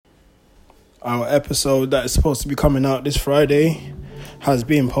Our episode that is supposed to be coming out this Friday has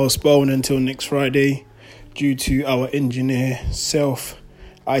been postponed until next Friday due to our engineer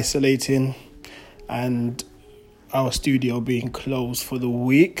self-isolating and our studio being closed for the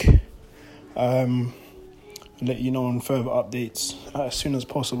week. Let you know on further updates as soon as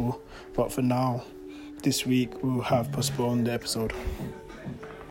possible. But for now, this week we'll have postponed the episode.